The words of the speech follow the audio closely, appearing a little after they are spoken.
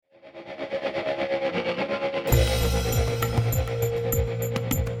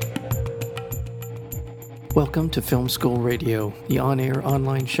Welcome to Film School Radio, the on-air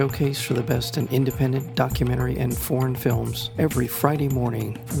online showcase for the best in independent documentary and foreign films, every Friday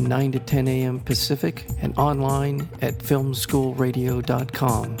morning from 9 to 10 a.m. Pacific and online at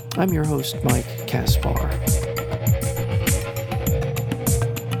filmschoolradio.com. I'm your host, Mike Kaspar.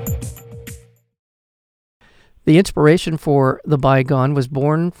 The inspiration for The Bygone was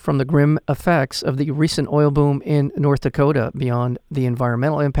born from the grim effects of the recent oil boom in North Dakota. Beyond the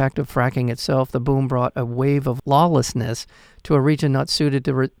environmental impact of fracking itself, the boom brought a wave of lawlessness to a region not suited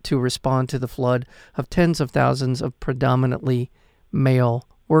to respond to the flood of tens of thousands of predominantly male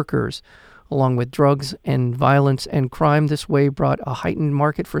workers. Along with drugs and violence and crime, this wave brought a heightened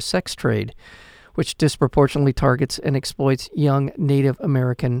market for sex trade, which disproportionately targets and exploits young Native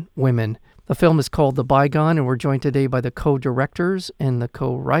American women. The film is called The Bygone, and we're joined today by the co-directors and the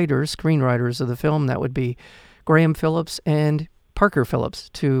co-writers, screenwriters of the film. That would be Graham Phillips and Parker Phillips.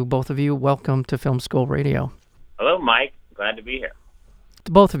 To both of you, welcome to Film School Radio. Hello, Mike. Glad to be here.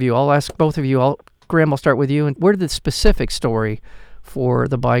 To both of you, I'll ask both of you. Graham, I'll start with you. And where did the specific story for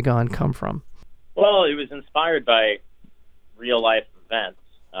The Bygone come from? Well, it was inspired by real-life events.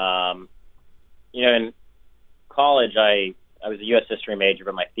 In college, I was a U.S. history major,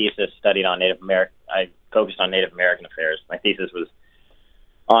 but my thesis studied on Native American. I focused on Native American affairs. My thesis was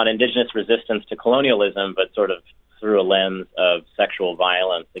on indigenous resistance to colonialism, but sort of through a lens of sexual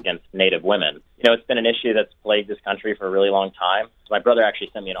violence against Native women. It's been an issue that's plagued this country for a really long time. So my brother actually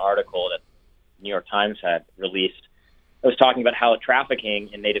sent me an article that the New York Times had released. It was talking about how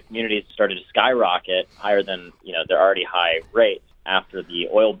trafficking in Native communities started to skyrocket higher than, their already high rates after the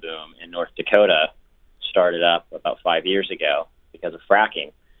oil boom in North Dakota started up about 5 years ago because of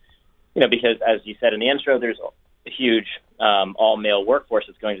fracking. Because as you said in the intro, there's a huge all-male workforce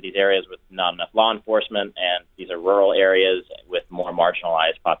that's going to these areas with not enough law enforcement, and these are rural areas with more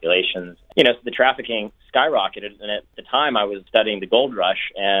marginalized populations. So the trafficking skyrocketed, and at the time I was studying the gold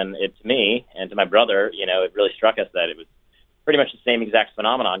rush, and to me and to my brother, it really struck us that it was pretty much the same exact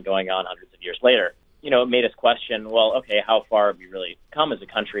phenomenon going on hundreds of years later. It made us question, well, okay, how far have we really come as a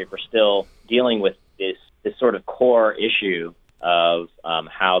country if we're still dealing with this sort of core issue of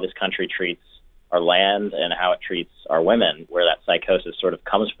how this country treats our land and how it treats our women, where that psychosis sort of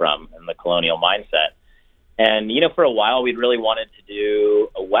comes from in the colonial mindset. And, for a while we'd really wanted to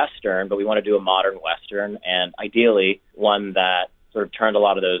do a Western, but we want to do a modern Western, and ideally one that sort of turned a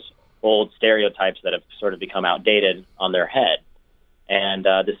lot of those old stereotypes that have sort of become outdated on their head. And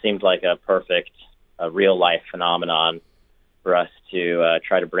this seemed like a perfect real-life phenomenon for us to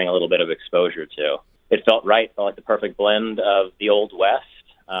try to bring a little bit of exposure to. It felt like the perfect blend of the Old West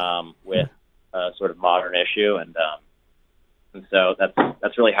with a sort of modern issue, and so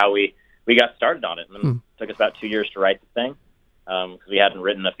that's really how we got started on it. And then it took us about 2 years to write the thing because we hadn't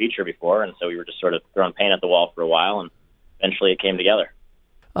written a feature before, and so we were just sort of throwing paint at the wall for a while, and eventually it came together.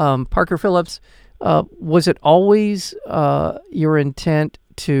 Parker Phillips, was it always your intent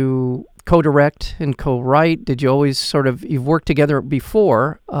to co-direct and co-write? Did you always you've worked together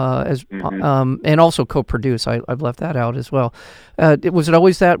before and also co-produce? I've left that out as well. Was it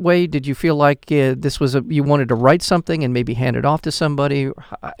always that way? Did you feel like this was you wanted to write something and maybe hand it off to somebody?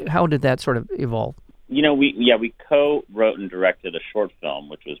 How did that sort of evolve? We co-wrote and directed a short film,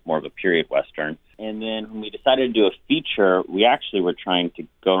 which was more of a period Western. And then when we decided to do a feature, we actually were trying to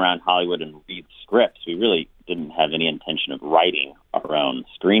go around Hollywood and read scripts. We really didn't have any intention of writing our own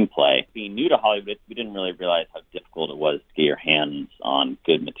screenplay. Being new to Hollywood, we didn't really realize how difficult it was to get your hands on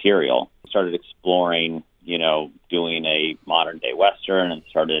good material. We started exploring, doing a modern-day Western, and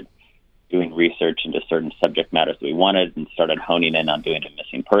started doing research into certain subject matters that we wanted, and started honing in on doing a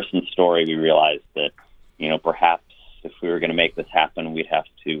missing person story. We realized that, perhaps if we were going to make this happen, we'd have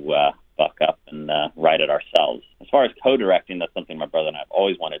to buck up and write it ourselves. As far as co-directing, that's something my brother and I have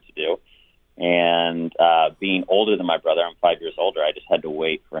always wanted to do. And being older than my brother, I'm 5 years older, I just had to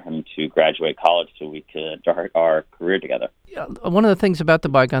wait for him to graduate college so we could start our career together. Yeah, one of the things about The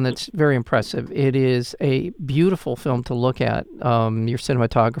Bygone that's very impressive, it is a beautiful film to look at. Your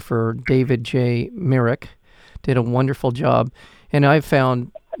cinematographer, David J. Myrick, did a wonderful job. And I've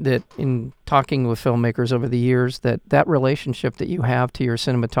found that in talking with filmmakers over the years, that relationship that you have to your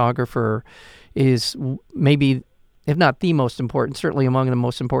cinematographer is maybe, if not the most important, certainly among the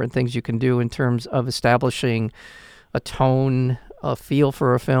most important things you can do in terms of establishing a tone, a feel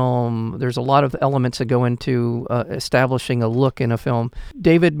for a film. There's a lot of elements that go into establishing a look in a film.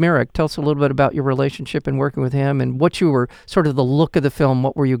 David Myrick, tell us a little bit about your relationship and working with him and what you were, sort of the look of the film,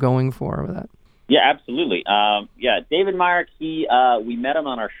 what were you going for with that? Yeah, absolutely. David Myrick, we met him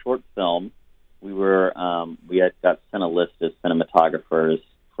on our short film. We had got sent a list of cinematographers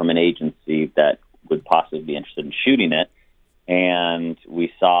from an agency that would possibly be interested in shooting it. And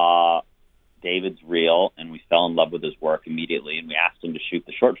we saw David's reel, and we fell in love with his work immediately, and we asked him to shoot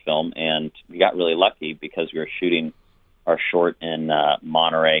the short film, and we got really lucky because we were shooting our short in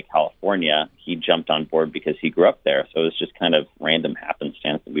Monterey, California. He jumped on board because he grew up there, so it was just kind of random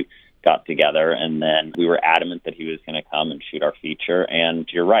happenstance that we got together, and then we were adamant that he was going to come and shoot our feature. And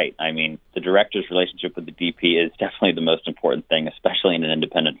you're right. I mean, the director's relationship with the DP is definitely the most important thing, especially in an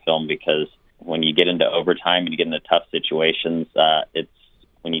independent film, because when you get into overtime and you get into tough situations, it's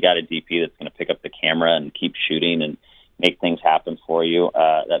when you got a DP that's going to pick up the camera and keep shooting and make things happen for you,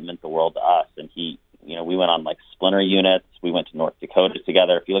 that meant the world to us. And he, we went on like splinter units. We went to North Dakota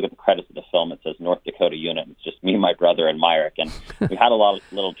together. If you look at the credits of the film, it says North Dakota unit. It's just me, my brother, and Myrick. And we had a lot of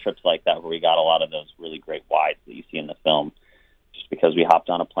little trips like that where we got a lot of those really great wides that you see in the film, just because we hopped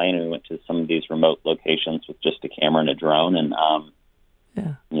on a plane and we went to some of these remote locations with just a camera and a drone. And,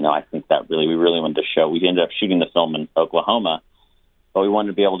 I think that we really wanted to show. We ended up shooting the film in Oklahoma, but we wanted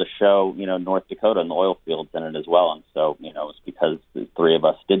to be able to show, North Dakota and the oil fields in it as well. And so, it was because the three of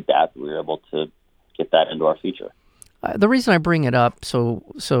us did that we were able to get that into our feature. The reason I bring it up so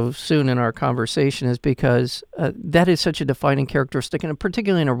soon in our conversation is because that is such a defining characteristic, and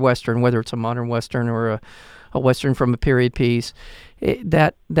particularly in a Western, whether it's a modern Western or a Western from a period piece,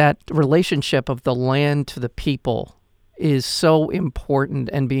 that relationship of the land to the people is so important,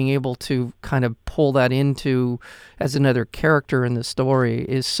 and being able to kind of pull that into as another character in the story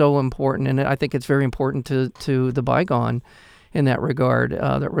is so important. And I think it's very important to the Bygone in that regard,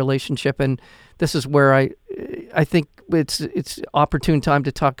 that relationship. And this is where I think it's opportune time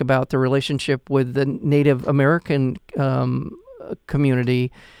to talk about the relationship with the Native American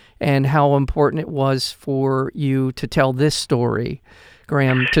community and how important it was for you to tell this story,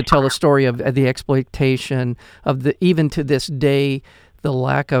 Graham, to tell the story of the exploitation of even to this day, the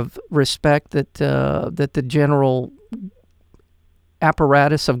lack of respect that the general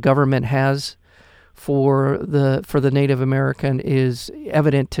apparatus of government has for the Native American is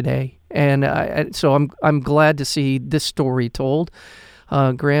evident today. And so I'm glad to see this story told.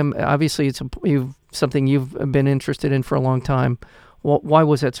 Graham, obviously it's something you've been interested in for a long time. Why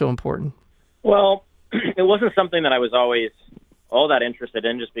was that so important? Well, it wasn't something that I was always all that interested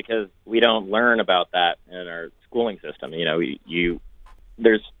in, just because we don't learn about that in our schooling system.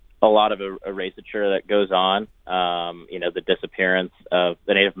 There's a lot of erasure that goes on. The disappearance of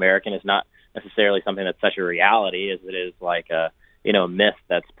the Native American is not necessarily something that's such a reality as it is like a myth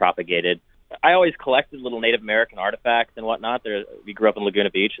that's propagated. I always collected little Native American artifacts and whatnot. We grew up in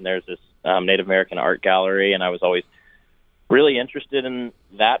Laguna Beach, and there's this Native American art gallery, and I was always really interested in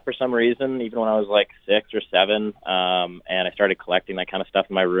that for some reason, even when I was like 6 or 7, and I started collecting that kind of stuff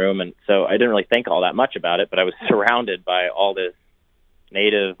in my room. And so I didn't really think all that much about it, but I was surrounded by all this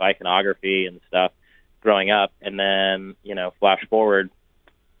Native iconography and stuff growing up. And then, flash forward,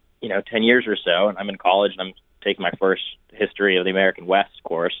 10 years or so, and I'm in college, and I'm taking my first history of the American West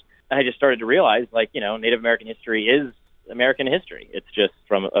course. And I just started to realize, Native American history is American history. It's just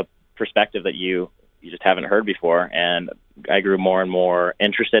from a perspective that you just haven't heard before. And I grew more and more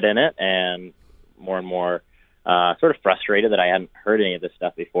interested in it, and more sort of frustrated that I hadn't heard any of this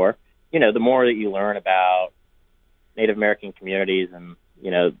stuff before. The more that you learn about Native American communities and,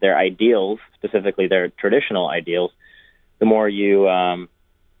 their ideals, specifically their traditional ideals, the more you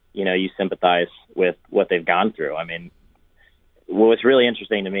sympathize with what they've gone through. I mean, what's really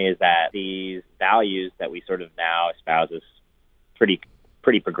interesting to me is that these values that we sort of now espouse as pretty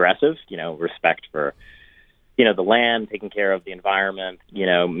progressive, respect for, the land, taking care of the environment,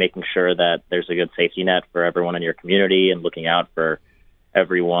 making sure that there's a good safety net for everyone in your community and looking out for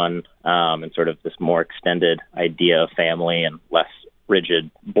everyone, and sort of this more extended idea of family and less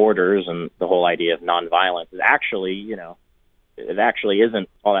rigid borders, and the whole idea of nonviolence is actually, it actually isn't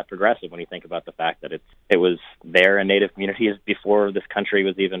all that progressive when you think about the fact that it was there in Native communities before this country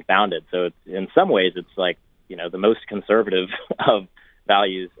was even founded. So in some ways, it's like, the most conservative of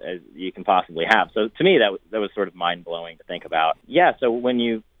values as you can possibly have. So to me, that was sort of mind-blowing to think about. Yeah, so when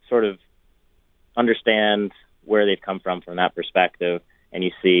you sort of understand where they've come from that perspective, and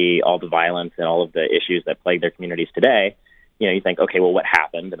you see all the violence and all of the issues that plague their communities today, you think, okay, well, what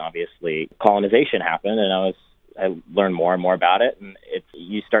happened? And obviously colonization happened, and I learned more and more about it. And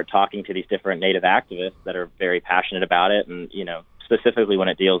you start talking to these different Native activists that are very passionate about it. And, specifically when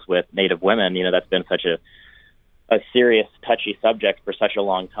it deals with Native women, that's been such a serious, touchy subject for such a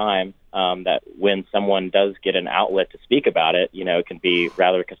long time, that when someone does get an outlet to speak about it, it can be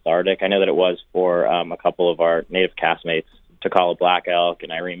rather cathartic. I know that it was for a couple of our Native castmates, Takala Black Elk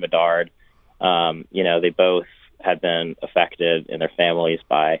and Irene Bedard. They both had been affected in their families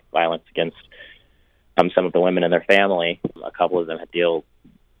by violence against some of the women in their family. A couple of them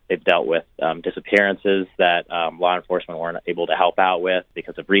they've dealt with disappearances that law enforcement weren't able to help out with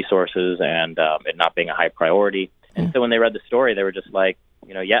because of resources and it not being a high priority. And so when they read the story, they were just like,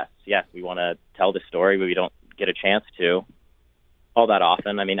 yes, we want to tell this story, but we don't get a chance to all that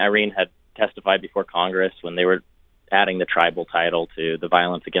often. I mean, Irene had testified before Congress when they were adding the tribal title to the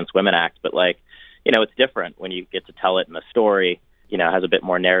Violence Against Women Act, but it's different when you get to tell it in a story, it has a bit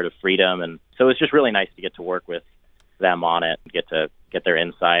more narrative freedom. And so it's just really nice to get to work with them on it, get to get their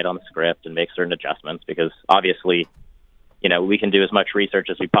insight on the script and make certain adjustments, because obviously, we can do as much research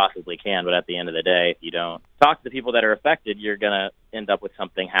as we possibly can, but at the end of the day, if you don't talk to the people that are affected, you're going to end up with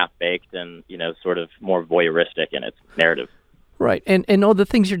something half-baked and, sort of more voyeuristic in its narrative. Right. And all the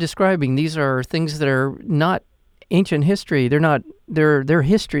things you're describing, these are things that are not ancient history. They're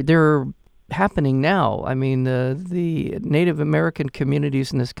history. They're happening now. I mean, the Native American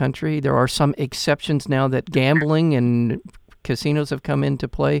communities in this country, there are some exceptions now that gambling and casinos have come into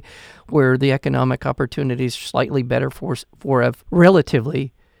play where the economic opportunities are slightly better for a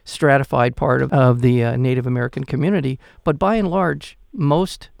relatively stratified part of the Native American community. But by and large,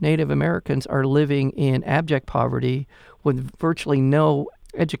 most Native Americans are living in abject poverty with virtually no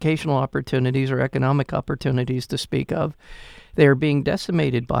educational opportunities or economic opportunities to speak of. They are being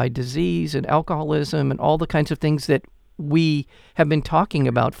decimated by disease and alcoholism and all the kinds of things that we have been talking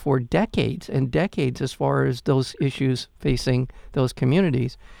about for decades and decades as far as those issues facing those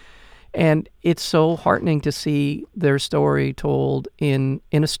communities. And it's so heartening to see their story told in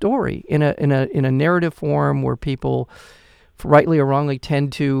a story, in a narrative form where people, rightly or wrongly,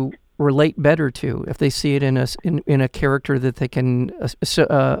 tend to relate better to if they see it in a character that they can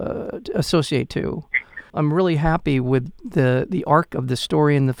associate to. I'm really happy with the arc of the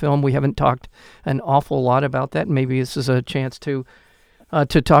story in the film. We haven't talked an awful lot about that. Maybe this is a chance to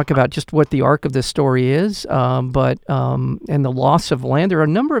talk about just what the arc of the story is, and the loss of land. There are a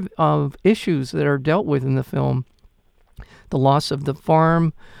number of issues that are dealt with in the film. The loss of the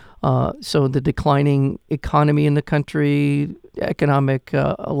farm, so the declining economy in the country,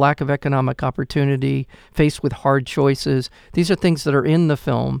 lack of economic opportunity, faced with hard choices. These are things that are in the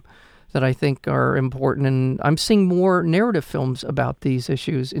film that I think are important, and I'm seeing more narrative films about these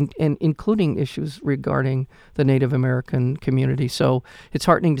issues, and including issues regarding the Native American community. So it's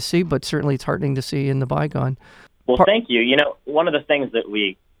heartening to see, but certainly it's heartening to see in The Bygone. Well, thank you. One of the things that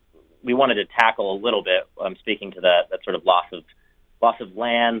we wanted to tackle a little bit, speaking to that sort of loss of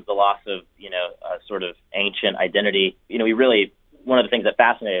land, the loss of sort of ancient identity. One of the things that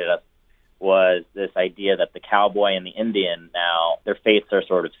fascinated us was this idea that the cowboy and the Indian now, their fates are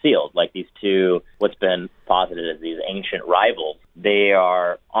sort of sealed. Like these two, what's been posited as these ancient rivals, they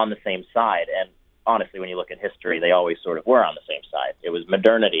are on the same side. And honestly, when you look at history, they always sort of were on the same side. It was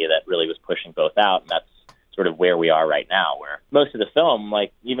modernity that really was pushing both out, and that's sort of where we are right now, where most of the film,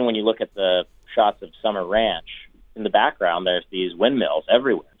 even when you look at the shots of Summer Ranch, in the background, there's these windmills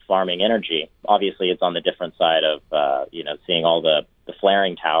everywhere, farming energy. Obviously, it's on the different side of, seeing all the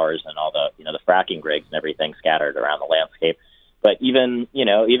flaring towers and all the fracking rigs and everything scattered around the landscape. But even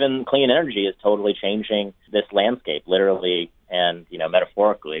clean energy is totally changing this landscape, literally and,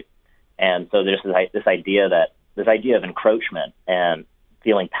 metaphorically. And so there's this idea of encroachment and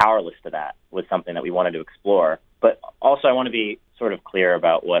feeling powerless to that was something that we wanted to explore. But also I want to be sort of clear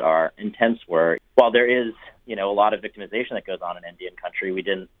about what our intents were. While there is, a lot of victimization that goes on in Indian country, we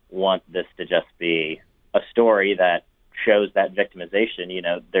didn't want this to just be a story that shows that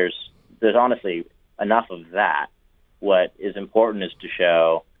victimization. There's honestly enough of that. What is important is to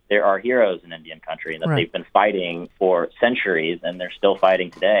show there are heroes in Indian country and that they've been fighting for centuries and they're still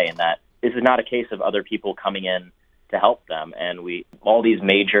fighting today, and that this is not a case of other people coming in to help them. And all these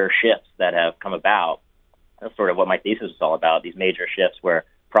major shifts that have come about, that's sort of what my thesis was all about, these major shifts where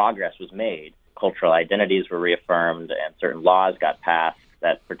progress was made, cultural identities were reaffirmed, and certain laws got passed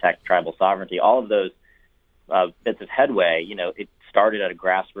that protect tribal sovereignty. All of those bits of headway, it started at a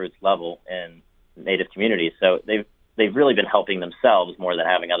grassroots level in Native communities. So they've really been helping themselves more than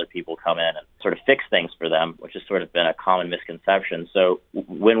having other people come in and sort of fix things for them, which has sort of been a common misconception. So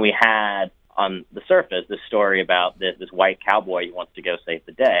when we had on the surface this story about this white cowboy who wants to go save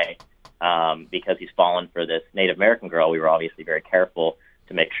the day because he's fallen for this Native American girl, we were obviously very careful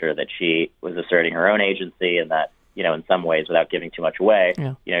to make sure that she was asserting her own agency and that, in some ways, without giving too much away,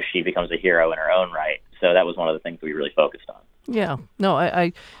 she becomes a hero in her own right. So that was one of the things we really focused on. Yeah. No,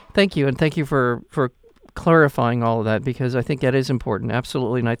 I thank you. And thank you for clarifying all of that, because I think that is important.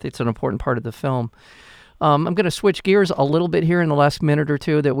 Absolutely. And I think it's an important part of the film. I'm going to switch gears a little bit here in the last minute or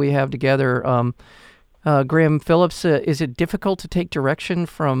two that we have together. Graham Phillips, is it difficult to take direction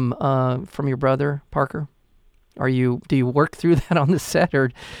from your brother Parker? Do you work through that on the set,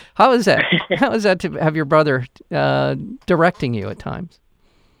 or how is that? How is that to have your brother directing you at times?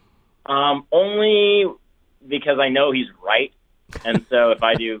 Only because I know he's right, and so if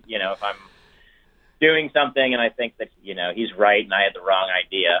I do, if I'm doing something and I think that he's right and I had the wrong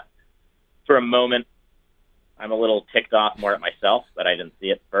idea, for a moment I'm a little ticked off more at myself that I didn't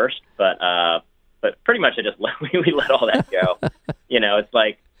see it first. But pretty much I just we let all that go. It's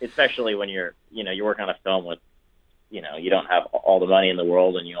like, especially when you're working on a film with, you don't have all the money in the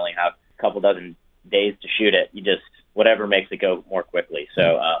world and you only have a couple dozen days to shoot it. You just, whatever makes it go more quickly. So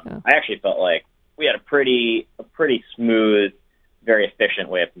I actually felt like we had a pretty smooth, very efficient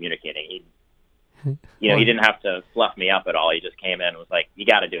way of communicating. He didn't have to fluff me up at all. He just came in and was like, you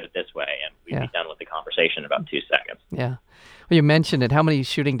got to do it this way. And we'd be done with the conversation in about 2 seconds. Yeah. Well, you mentioned it. How many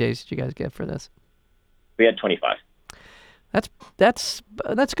shooting days did you guys get for this? We had 25. That's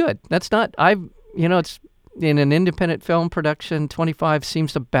good. That's not, it's in an independent film production, 25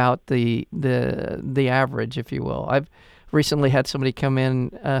 seems about the average, if you will. I've recently had somebody come in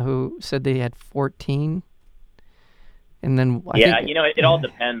who said they had 14. And then it all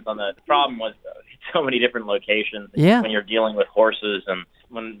depends on the problem was so many different locations. Yeah. When you're dealing with horses and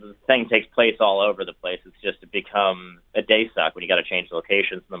when the thing takes place all over the place, it becomes a day suck when you got to change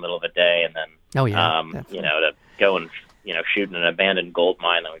locations in the middle of a day, and then to go and shoot in an abandoned gold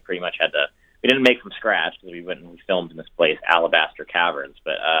mine that we pretty much had to. We didn't make from scratch because we went and we filmed in this place, Alabaster Caverns.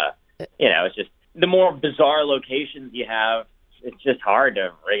 But it's just the more bizarre locations you have, it's just hard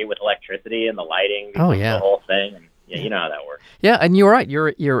to rig it with electricity and the lighting. The whole thing. And, you know how that works. Yeah, and you're right.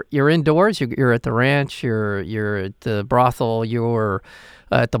 You're indoors. You're at the ranch. You're at the brothel. You're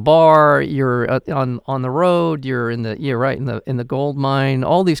at the bar. You're on the road. You're in the gold mine.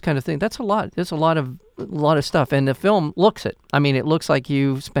 All these kind of things. That's a lot. There's a lot of stuff. And the film looks it. I mean, it looks like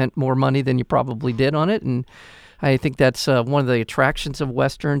you spent more money than you probably did on it. And I think that's one of the attractions of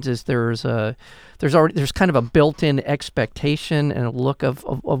westerns is there's kind of a built-in expectation and a look of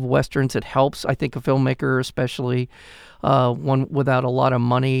westerns. It helps, I think, a filmmaker, especially one without a lot of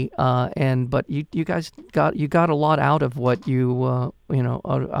money. But you guys got a lot out of what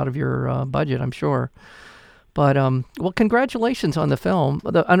out of your budget, I'm sure. But well, congratulations on the film.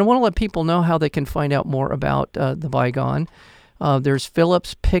 And I want to let people know how they can find out more about The Bygone. There's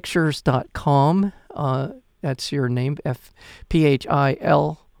phillipspictures.com. That's your name,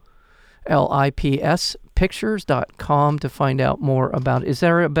 PHILLIPS, pictures.com to find out more about it. Is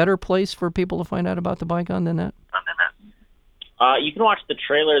there a better place for people to find out about The Bygone than that? You can watch the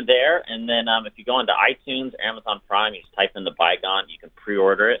trailer there, and then if you go into iTunes, Amazon Prime, you just type in The Bygone, you can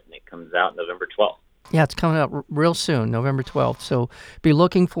pre-order it, and it comes out November 12th. Yeah, it's coming out real soon, November 12th, so be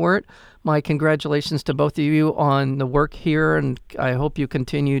looking for it. My congratulations to both of you on the work here, and I hope you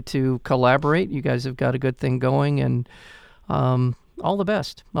continue to collaborate. You guys have got a good thing going, and all the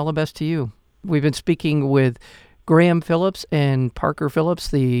best. All the best to you. We've been speaking with Graham Phillips and Parker Phillips,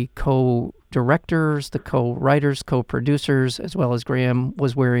 the co-directors, the co-writers, co-producers, as well as Graham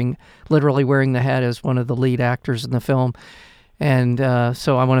was literally wearing the hat as one of the lead actors in the film. And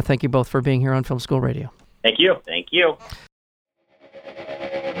so I want to thank you both for being here on Film School Radio. Thank you. Thank you.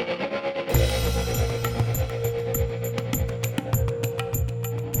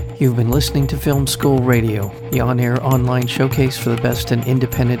 You've been listening to Film School Radio, the on-air online showcase for the best in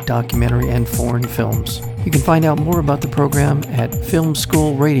independent documentary and foreign films. You can find out more about the program at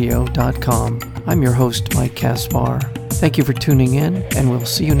filmschoolradio.com. I'm your host, Mike Kaspar. Thank you for tuning in, and we'll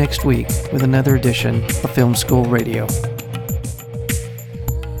see you next week with another edition of Film School Radio.